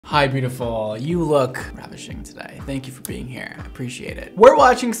Hi, beautiful. You look ravishing today. Thank you for being here. I appreciate it. We're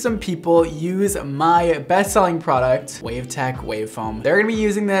watching some people use my best-selling product, Wavetech Wave Foam. They're gonna be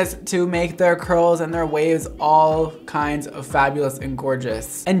using this to make their curls and their waves all kinds of fabulous and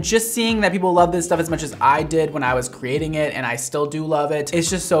gorgeous. And just seeing that people love this stuff as much as I did when I was creating it, and I still do love it, it's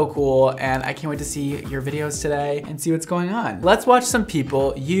just so cool. And I can't wait to see your videos today and see what's going on. Let's watch some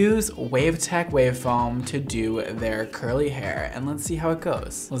people use Wavetech Wave Foam to do their curly hair, and let's see how it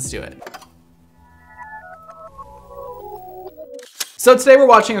goes. Let's do it. So today we're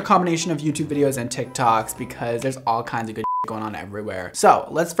watching a combination of YouTube videos and TikToks because there's all kinds of good going on everywhere. So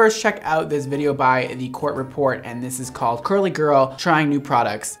let's first check out this video by The Court Report, and this is called Curly Girl Trying New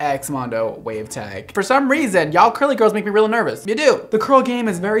Products, Mondo Wavetech. For some reason, y'all curly girls make me real nervous. You do. The curl game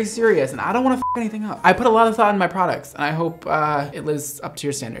is very serious and I don't want to f anything up. I put a lot of thought in my products and I hope it lives up to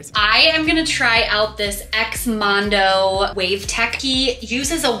your standards. I am gonna try out this Mondo Wavetech. He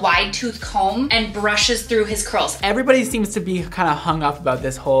uses a wide tooth comb and brushes through his curls. Everybody seems to be kind of hung up about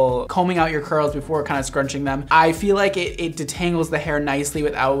this whole combing out your curls before kind of scrunching them. I feel like it detangles the hair nicely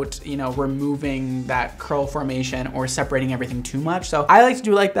without, you know, removing that curl formation or separating everything too much. So I like to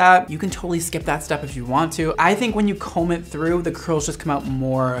do it like that. You can totally skip that step if you want to. I think when you comb it through, the curls just come out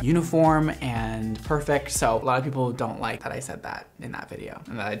more uniform and perfect. So a lot of people don't like that I said that in that video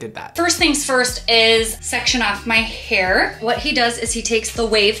and that I did that. First things first is section off my hair. What he does is he takes the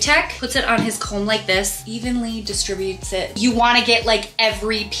Wavetech, puts it on his comb like this, evenly distributes it. You want to get like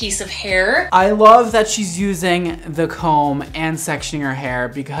every piece of hair. I love that she's using the comb and sectioning her hair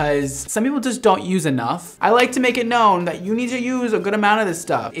because some people just don't use enough. I like to make it known that you need to use a good amount of this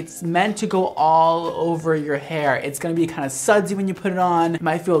stuff. It's meant to go all over your hair. It's gonna be kind of sudsy when you put it on. It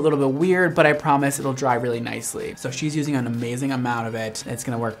might feel a little bit weird, but I promise it'll dry really nicely. So she's using an amazing amount of it. It's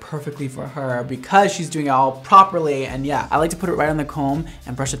gonna work perfectly for her because she's doing it all properly. And yeah, I like to put it right on the comb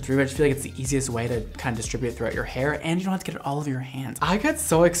and brush it through. I just feel like it's the easiest way to kind of distribute it throughout your hair, and you don't have to get it all over your hands. I get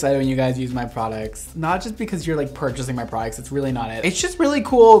so excited when you guys use my products, not just because you're like purchasing my products. It's really not it. It's just really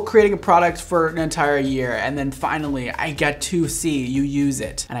cool creating a product for an entire year, and then finally I get to see you use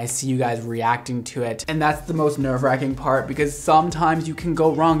it and I see you guys reacting to it. And that's the most nerve-wracking part because sometimes you can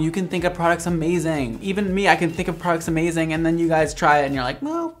go wrong. You can think a product's amazing. Even me, I can think a product's amazing and then you guys try it and you're like,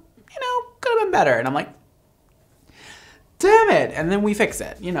 well, you know, could have been better. And I'm like, damn it, and then we fix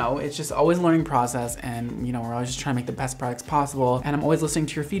it. You know, it's just always a learning process, and you know, we're always just trying to make the best products possible, and I'm always listening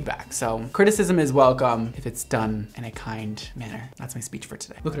to your feedback. So criticism is welcome if it's done in a kind manner. That's my speech for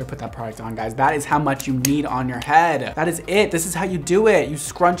today. Look at her put that product on, guys. That is how much you need on your head. That is it. This is how you do it. You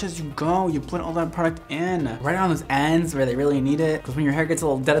scrunch as you go. You put all that product in. Right on those ends where they really need it, because when your hair gets a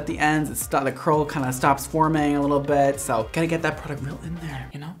little dead at the ends, the curl kind of stops forming a little bit. So gotta get that product real in there,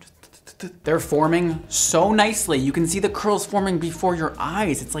 you know? They're forming so nicely. You can see the curls forming before your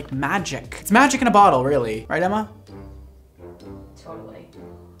eyes. It's like magic. It's magic in a bottle, really. Right, Emma? Totally.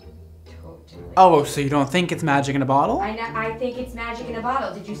 Oh, so you don't think it's magic in a bottle? I think it's magic in a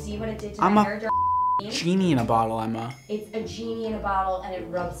bottle. Did you see what it did to I'm my a hair? genie in a bottle, Emma. It's a genie in a bottle and it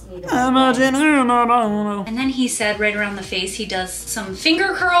rubs me the I'm a genie in a bottle. And then he said right around the face he does some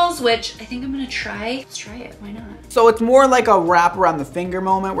finger curls, which I think I'm gonna try. Let's try it, why not? So it's more like a wrap around the finger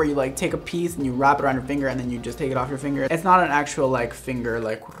moment where you like take a piece and you wrap it around your finger and then you just take it off your finger. It's not an actual like finger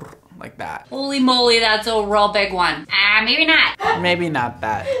like that. Holy moly, that's a real big one. Maybe not. Maybe not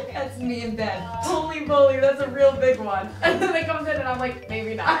that. That's me in bed. Holy moly, that's a real big one. And then it comes in and I'm like,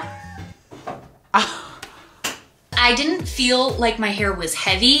 maybe not. I didn't feel like my hair was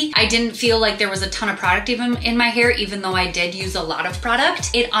heavy. I didn't feel like there was a ton of product even in my hair, even though I did use a lot of product.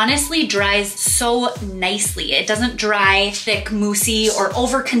 It honestly dries so nicely. It doesn't dry thick, moussey, or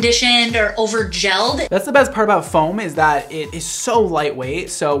over conditioned or over gelled. That's the best part about foam is that it is so lightweight.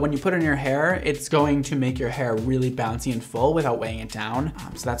 So when you put it in your hair, it's going to make your hair really bouncy and full without weighing it down.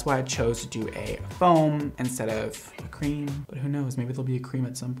 So that's why I chose to do a foam instead of a cream. But who knows, maybe there'll be a cream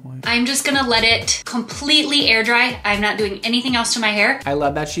at some point. I'm just gonna let it completely air dry. I'm not doing anything else to my hair. I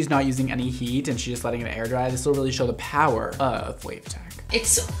love that she's not using any heat and she's just letting it air dry. This will really show the power of Wavetech.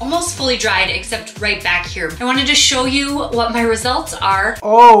 It's almost fully dried except right back here. I wanted to show you what my results are.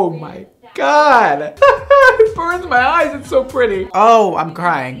 Oh my God. It burns my eyes, it's so pretty. Oh, I'm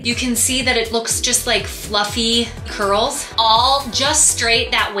crying. You can see that it looks just like fluffy curls, all just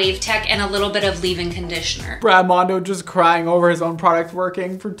straight that Wavetech and a little bit of leave-in conditioner. Brad Mondo just crying over his own product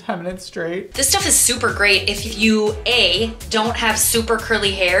working for 10 minutes straight. This stuff is super great if you A, don't have super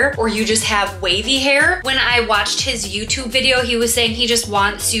curly hair or you just have wavy hair. When I watched his YouTube video, he was saying he just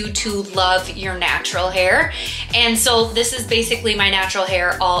wants you to love your natural hair. And so this is basically my natural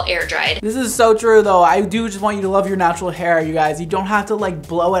hair all air dried. This is so true though. I do just want you to love your natural hair, you guys. You don't have to like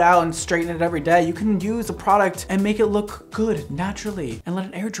blow it out and straighten it every day. You can use a product and make it look good naturally and let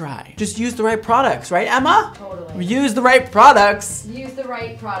it air dry. Just use the right products, right, Emma? Totally. Use the right products. Use the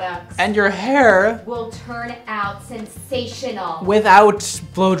right products. And your hair will turn out sensational. Without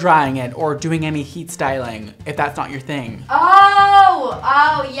blow drying it or doing any heat styling, if that's not your thing.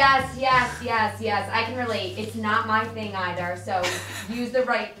 Oh, yes. I can relate. It's not my thing either, so use the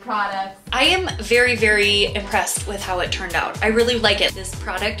right products. I am very, very impressed with how it turned out. I really like it. This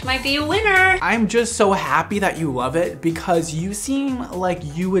product might be a winner. I'm just so happy that you love it because you seem like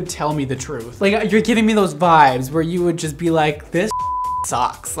you would tell me the truth. Like you're giving me those vibes where you would just be like, this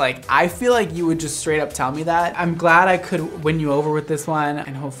sucks. Like, I feel like you would just straight up tell me that. I'm glad I could win you over with this one,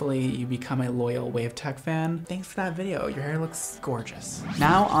 and hopefully you become a loyal Wavetech fan. Thanks for that video. Your hair looks gorgeous.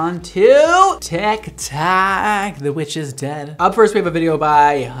 Now on to TikTok. The witch is dead. Up first, we have a video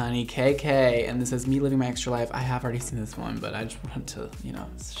by Honey KK, and this is me living my extra life. I have already seen this one, but I just wanted to, you know,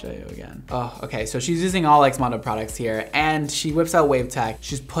 show you again. Oh, okay, so she's using all Xmondo products here, and she whips out Wavetech.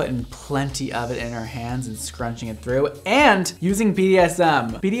 She's putting plenty of it in her hands and scrunching it through, and using BDSM.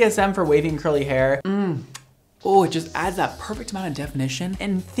 BDSM for wavy and curly hair. Oh, it just adds that perfect amount of definition.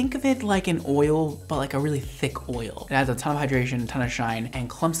 And think of it like an oil, but like a really thick oil. It adds a ton of hydration, a ton of shine, and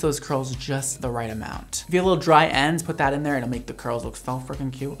clumps those curls just the right amount. If you have little dry ends, put that in there, it'll make the curls look so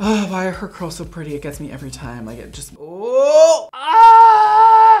freaking cute. Oh, why are her curls so pretty? It gets me every time. Like it just, oh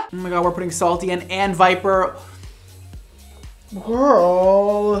my God, we're putting Salty in and Viper.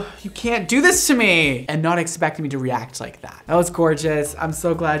 Girl, you can't do this to me and not expecting me to react like that. That was gorgeous. I'm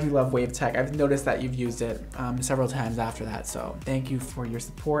so glad you love Wavetech. I've noticed that you've used it several times after that. So thank you for your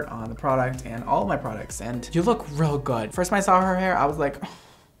support on the product and all of my products. And you look real good. First time I saw her hair, I was like,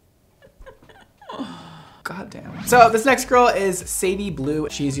 God damn. So this next girl is Sadie Blue.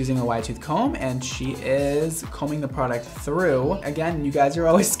 She's using a wide tooth comb and she is combing the product through. Again, you guys are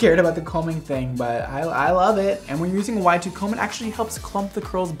always scared about the combing thing, but I love it. And when you're using a wide tooth comb, it actually helps clump the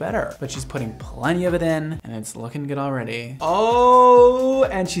curls better. But she's putting plenty of it in and it's looking good already. Oh,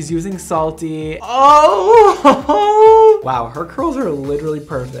 and she's using Salty. Oh, wow, her curls are literally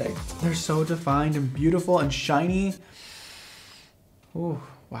perfect. They're so defined and beautiful and shiny. Ooh.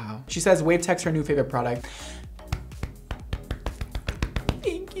 Wow. She says Wavetech's her new favorite product.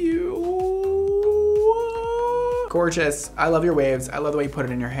 Thank you. Gorgeous. I love your waves. I love the way you put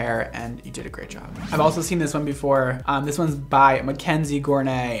it in your hair and you did a great job. I've also seen this one before. This one's by Mackenzie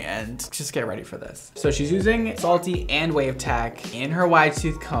Gournay and just get ready for this. So she's using Salty and Wavetech in her wide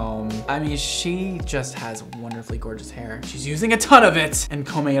tooth comb. I mean, she just has wonderfully gorgeous hair. She's using a ton of it and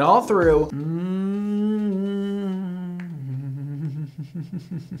combing it all through.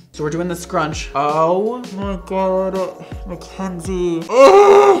 So we're doing the scrunch. Oh my God, Mackenzie.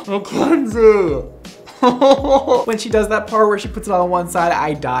 Oh, Mackenzie. When she does that part where she puts it all on one side,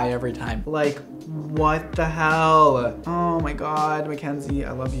 I die every time. Like, what the hell? Oh my God, Mackenzie,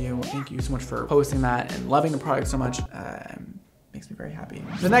 I love you. Thank you so much for posting that and loving the product so much. Makes me very happy.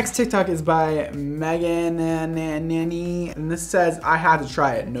 The next TikTok is by Megan Nanny, and this says, I had to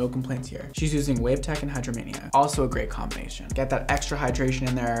try it, no complaints here. She's using Wavetech and Hydromania. Also a great combination. Get that extra hydration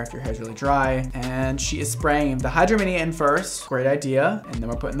in there if your hair's really dry. And she is spraying the Hydromania in first, great idea. And then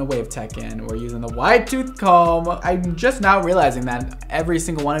we're putting the Wavetech in. We're using the wide tooth comb. I'm just now realizing that every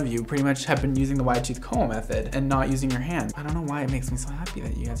single one of you pretty much have been using the wide tooth comb method and not using your hand. I don't know why it makes me so happy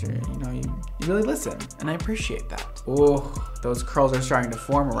that you guys are, you know, you really listen, and I appreciate that. Oh, those curls are starting to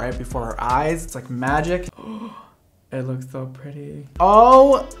form right before her eyes. It's like magic. It looks so pretty.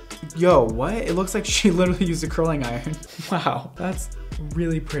 Oh, yo, what? It looks like she literally used a curling iron. Wow, that's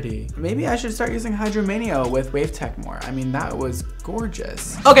really pretty. Maybe I should start using Hydromania with Wavetech more. I mean, that was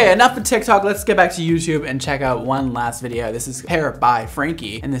gorgeous. Okay, enough of TikTok. Let's get back to YouTube and check out one last video. This is hair by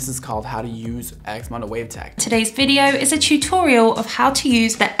Frankie, and this is called How to Use Xmondo Wavetech. Today's video is a tutorial of how to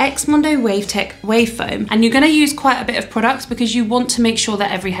use the Xmondo Wavetech Wave Foam. And you're gonna use quite a bit of products because you want to make sure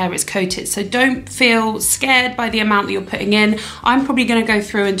that every hair is coated. So don't feel scared by the amount that you're putting in. I'm probably gonna go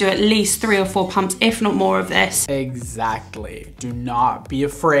through and do at least 3 or 4 pumps, if not more of this. Exactly. Do not be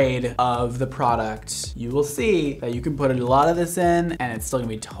afraid of the product. You will see that you can put a lot of this in and it's still gonna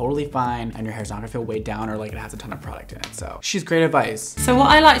be totally fine and your hair's not gonna feel weighed down or like it has a ton of product in it. So she's great advice. So what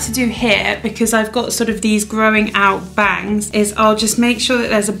I like to do here, because I've got sort of these growing out bangs, is I'll just make sure that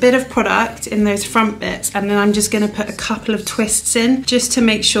there's a bit of product in those front bits, and then I'm just gonna put a couple of twists in just to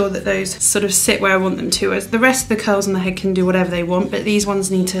make sure that those sort of sit where I want them to. As the rest of the curls on the head can do whatever they want, but these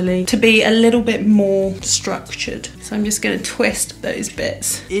ones need to actually to be a little bit more structured. So I'm just gonna twist those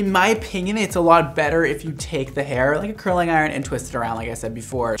bits. In my opinion, it's a lot better if you take the hair like a curling iron and twist it around like I said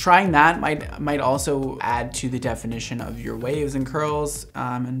before. Trying that might also add to the definition of your waves and curls,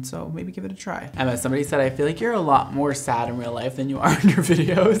 and so maybe give it a try. Emma, somebody said, I feel like you're a lot more sad in real life than you are in your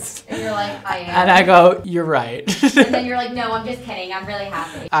videos. And you're like, I am. And I go, you're right. And then you're like, no, I'm just kidding. I'm really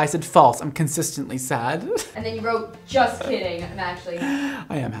happy. I said false. I'm consistently sad. And then you wrote, just kidding. I'm actually happy.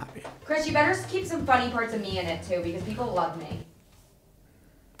 I am happy. Kris, you better keep some funny parts of me in it too, because people love me.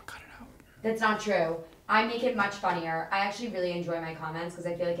 Cut it out. That's not true. I make it much funnier. I actually really enjoy my comments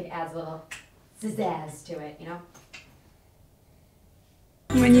because I feel like it adds a little pizzazz to it, you know?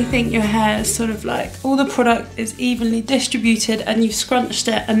 When you think your hair is sort of like all the product is evenly distributed and you've scrunched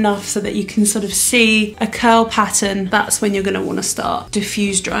it enough so that you can sort of see a curl pattern, that's when you're going to want to start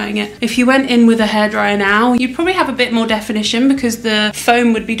diffuse drying it. If you went in with a hairdryer now, you'd probably have a bit more definition because the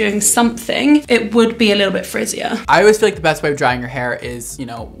foam would be doing something. It would be a little bit frizzier. I always feel like the best way of drying your hair is, you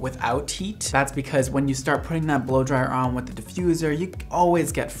know, without heat. That's because when you start putting that blow dryer on with the diffuser, you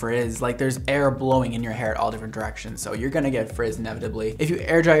always get frizz. Like there's air blowing in your hair at all different directions. So you're going to get frizz inevitably. If you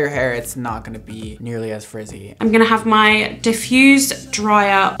air dry your hair, it's not going to be nearly as frizzy. I'm going to have my diffused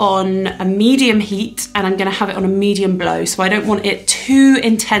dryer on a medium heat and I'm going to have it on a medium blow. So I don't want it too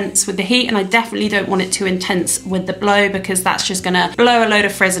intense with the heat and I definitely don't want it too intense with the blow because that's just going to blow a load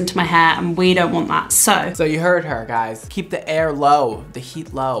of frizz into my hair and we don't want that. So you heard her, guys. Keep the air low, the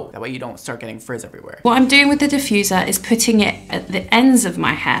heat low. That way you don't start getting frizz everywhere. What I'm doing with the diffuser is putting it at the ends of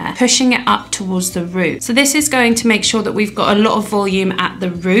my hair, pushing it up towards the root. So this is going to make sure that we've got a lot of volume at the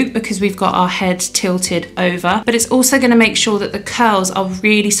root because we've got our head tilted over, but it's also going to make sure that the curls are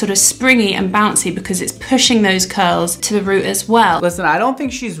really sort of springy and bouncy because it's pushing those curls to the root as well. Listen, I don't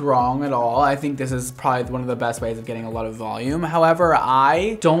think she's wrong at all. I think this is probably one of the best ways of getting a lot of volume. However,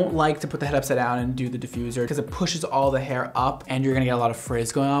 I don't like to put the head upside down and do the diffuser because it pushes all the hair up and you're gonna get a lot of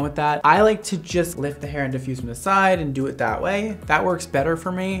frizz going on with that. I like to just lift the hair and diffuse from the side and do it that way. That works better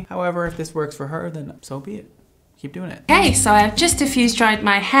for me. However, if this works for her, then so be it. Keep doing it. Okay, so I've just diffuse dried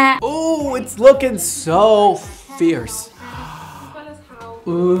my hair. Oh, it's looking so fierce.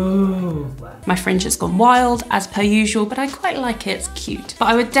 Ooh. My fringe has gone wild as per usual, but I quite like it, it's cute. But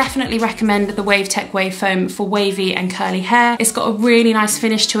I would definitely recommend the Wavetech Wave Foam for wavy and curly hair. It's got a really nice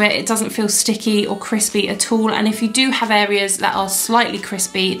finish to it. It doesn't feel sticky or crispy at all. And if you do have areas that are slightly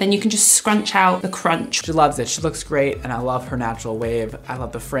crispy, then you can just scrunch out the crunch. She loves it, she looks great, and I love her natural wave. I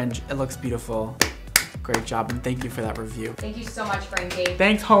love the fringe, it looks beautiful. Great job, and thank you for that review. Thank you so much, Frankie.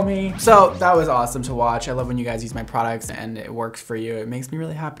 Thanks, homie. So that was awesome to watch. I love when you guys use my products and it works for you. It makes me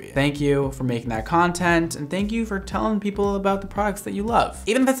really happy. Thank you for making that content, and thank you for telling people about the products that you love.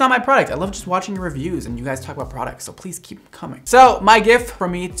 Even if it's not my product, I love just watching your reviews and you guys talk about products, so please keep coming. So my gift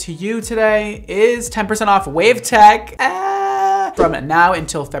from me to you today is 10% off Wavetech. From now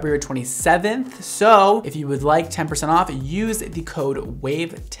until February 27th. So if you would like 10% off, use the code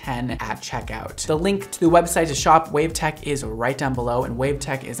WAVE10 at checkout. The link to the website to shop Wavetech is right down below, and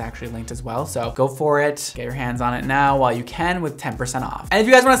Wavetech is actually linked as well. So go for it, get your hands on it now while you can with 10% off. And if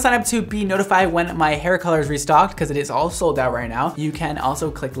you guys want to sign up to be notified when my hair color is restocked, because it is all sold out right now, you can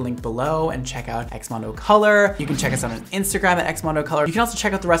also click the link below and check out Xmondo Color. You can check us out on Instagram at Xmondo Color. You can also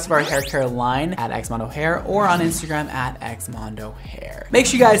check out the rest of our hair care line at Xmondo Hair or on Instagram at Xmondo Hair. Make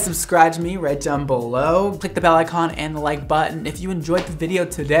sure you guys subscribe to me right down below. Click the bell icon and the like button if you enjoyed the video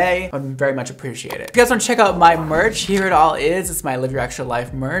today. I would very much appreciate it. If you guys want to check out my merch, here it all is. It's my Live Your Extra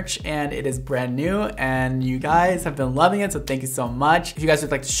Life merch, and it is brand new, and you guys have been loving it, so thank you so much. If you guys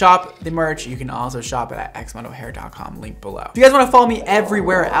would like to shop the merch, you can also shop it at xmondohair.com, link below. If you guys want to follow me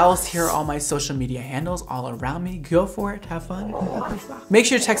everywhere else, here are all my social media handles all around me. Go for it, have fun. Make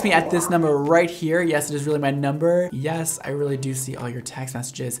sure to text me at this number right here. Yes, it is really my number. Yes, I really do see all your text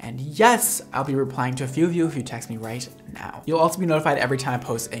messages, and yes, I'll be replying to a few of you if you text me right now. You'll also be notified every time I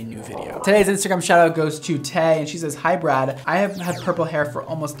post a new video. Today's Instagram shout out goes to Tay, and she says, "Hi Brad, I have had purple hair for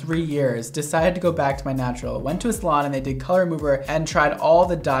almost 3 years. Decided to go back to my natural. Went to a salon and they did color remover and tried all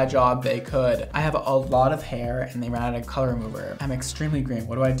the dye job they could. I have a lot of hair and they ran out of color remover. I'm extremely green.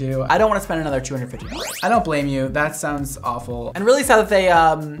 What do I do? I don't want to spend another $250. I don't blame you. That sounds awful. And really sad that they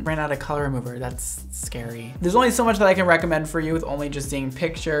ran out of color remover. That's scary. There's only so much that I can recommend for you with only just seeing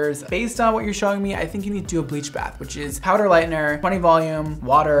pictures. Based on what you're showing me, I think you need to do a bleach bath, which is powder lightener, 20 volume,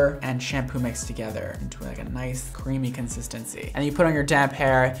 water, and shampoo mixed together into like a nice creamy consistency. And you put on your damp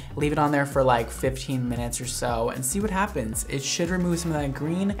hair, leave it on there for like 15 minutes or so and see what happens. It should remove some of that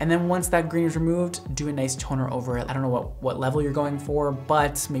green. And then once that green is removed, do a nice toner over it. I don't know what level you're going for,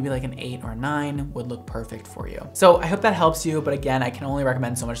 but maybe like an 8 or a 9 would look perfect for you. So I hope that helps you, but again, I can only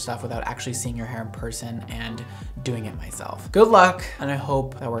recommend so much stuff without actually seeing your hair in person and doing it myself. Good luck, and I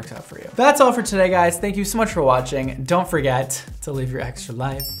hope that works out for you. That's all for today, guys. Thank you so much for watching. Don't forget to live your extra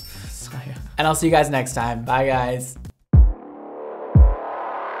life. And I'll see you guys next time. Bye, guys.